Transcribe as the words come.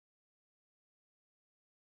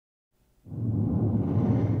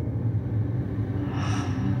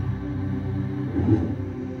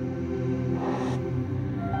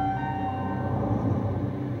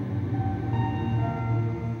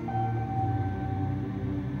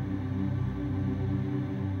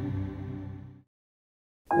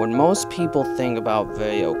When most people think about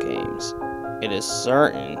video games, it is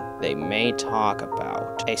certain they may talk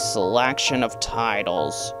about a selection of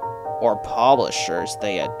titles or publishers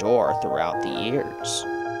they adore throughout the years.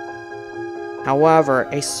 However,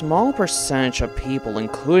 a small percentage of people,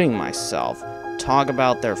 including myself, talk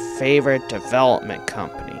about their favorite development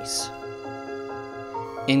companies.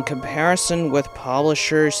 In comparison with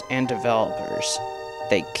publishers and developers,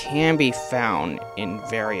 they can be found in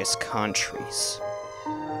various countries.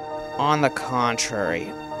 On the contrary,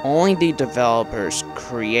 only the developers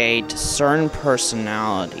create certain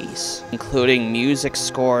personalities, including music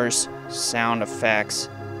scores, sound effects,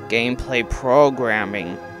 gameplay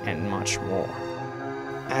programming, and much more.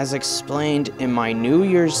 As explained in my New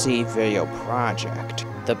Year's Eve video project,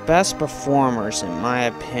 the best performers, in my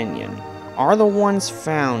opinion, are the ones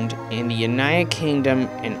found in the United Kingdom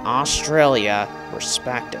and Australia,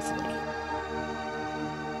 respectively.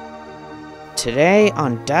 Today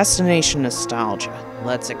on Destination Nostalgia,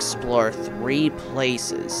 let's explore 3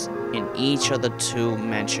 places in each of the 2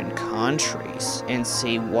 mentioned countries and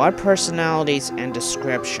see what personalities and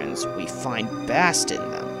descriptions we find best in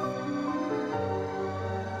them.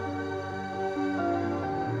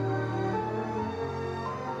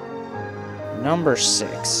 Number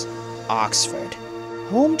 6. Oxford.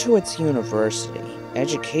 Home to its university,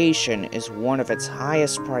 education is one of its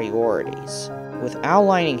highest priorities. With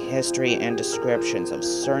outlining history and descriptions of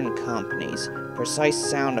certain companies, precise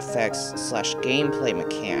sound effects / gameplay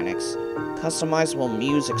mechanics, customizable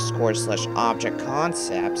music scores / object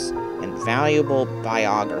concepts, and valuable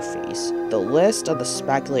biographies, the list of the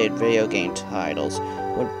speculated video game titles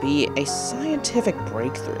would be a scientific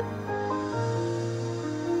breakthrough.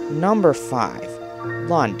 Number 5.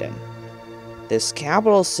 London. This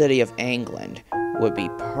capital city of England would be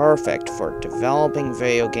perfect for developing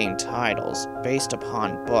video game titles based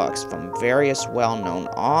upon books from various well-known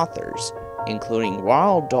authors, including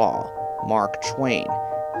Roald Dahl, Mark Twain,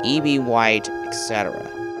 E.B. White, etc.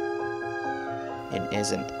 It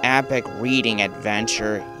is an epic reading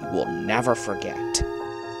adventure you will never forget.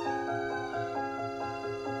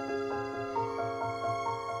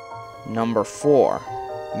 Number 4.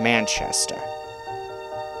 Manchester.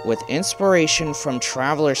 With inspiration from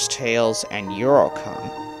Traveler's Tales and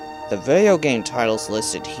Eurocom, the video game titles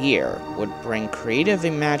listed here would bring creative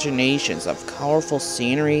imaginations of colorful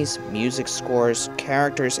sceneries, music scores,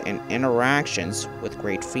 characters, and interactions with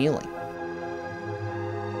great feeling.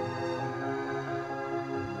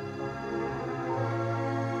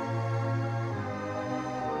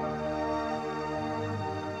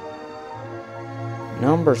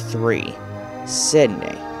 Number 3.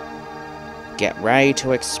 Sydney. Get ready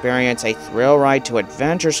to experience a thrill ride to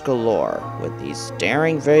adventures galore with these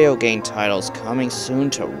daring video game titles coming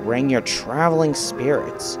soon to wring your traveling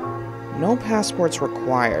spirits. No passports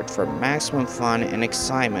required for maximum fun and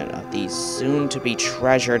excitement of these soon-to-be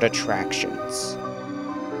treasured attractions.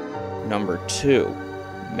 Number 2.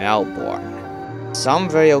 Melbourne. Some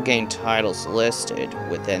video game titles listed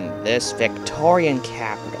within this Victorian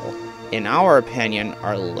capital, in our opinion,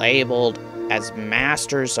 are labeled as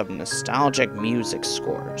masters of nostalgic music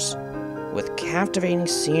scores. With captivating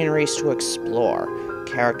sceneries to explore,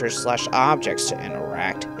 characters / objects to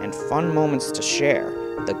interact, and fun moments to share,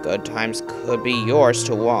 the good times could be yours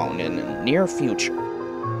to own in the near future.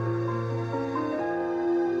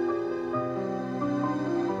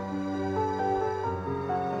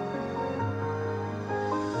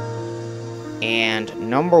 And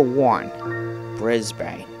number 1.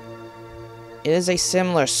 Brisbane. It is a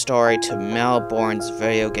similar story to Melbourne's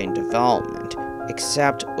video game development,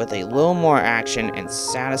 except with a little more action and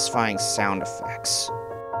satisfying sound effects.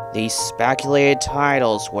 These speculated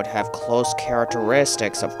titles would have close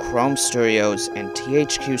characteristics of Chrome Studios and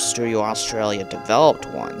THQ Studio Australia developed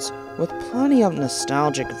ones, with plenty of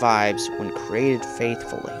nostalgic vibes when created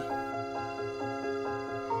faithfully.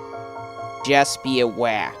 Just be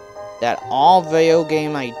aware that all video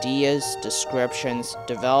game ideas, descriptions,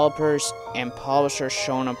 developers, and publishers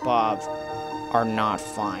shown above are not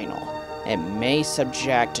final and may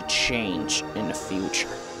subject to change in the future.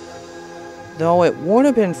 Though it would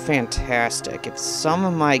have been fantastic if some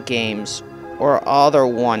of my games, or other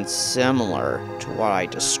ones similar to what I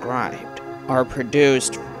described, are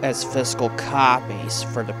produced as physical copies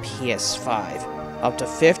for the PS5, up to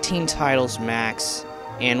 15 titles max,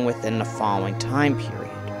 and within the following time period.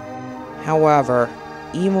 However,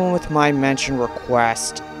 even with my mentioned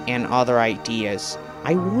request and other ideas,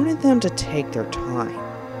 I wanted them to take their time.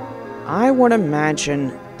 I would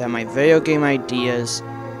imagine that my video game ideas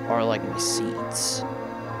are like my seeds,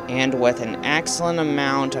 and with an excellent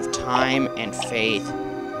amount of time and faith,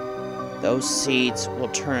 those seeds will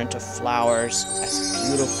turn into flowers as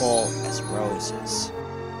beautiful as roses.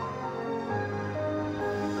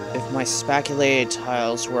 If my speculated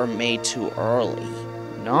titles were made too early,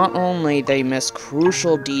 not only they miss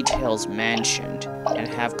crucial details mentioned and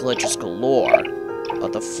have glitches galore,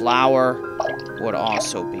 but the flower would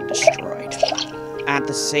also be destroyed. At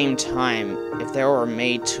the same time, if they were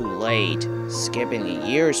made too late, skipping the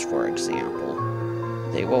years for example,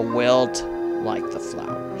 they will wilt like the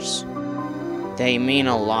flowers. They mean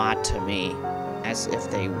a lot to me, as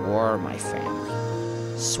if they were my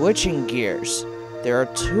family. Switching gears, there are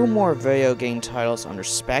 2 more video game titles under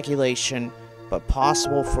speculation, but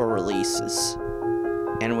possible for releases,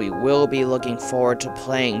 and we will be looking forward to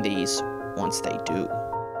playing these once they do.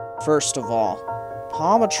 First of all,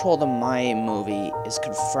 Paw Patrol the My movie is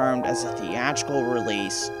confirmed as a theatrical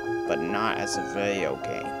release, but not as a video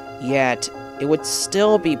game. Yet, it would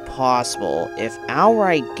still be possible if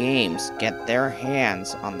Outright Games get their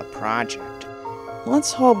hands on the project.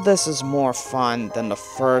 Let's hope this is more fun than the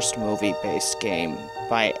first movie-based game,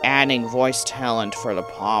 by adding voice talent for the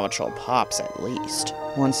Paw Patrol pups at least,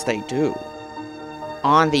 once they do.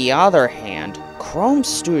 On the other hand, Chrome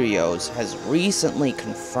Studios has recently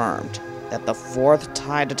confirmed that the 4th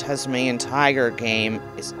Tie to Tasmanian Tiger game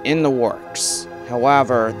is in the works.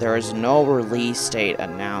 However, there is no release date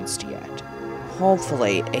announced yet.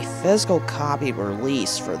 Hopefully, a physical copy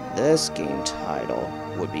release for this game title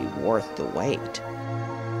would be worth the wait.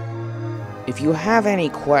 If you have any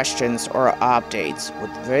questions or updates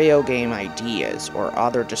with video game ideas or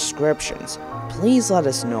other descriptions, please let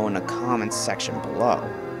us know in the comments section below.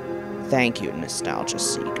 Thank you, Nostalgia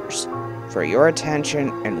Seekers, for your attention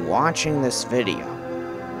and watching this video.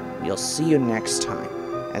 We'll see you next time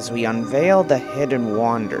as we unveil the hidden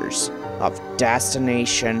wonders of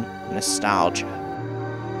Destination Nostalgia.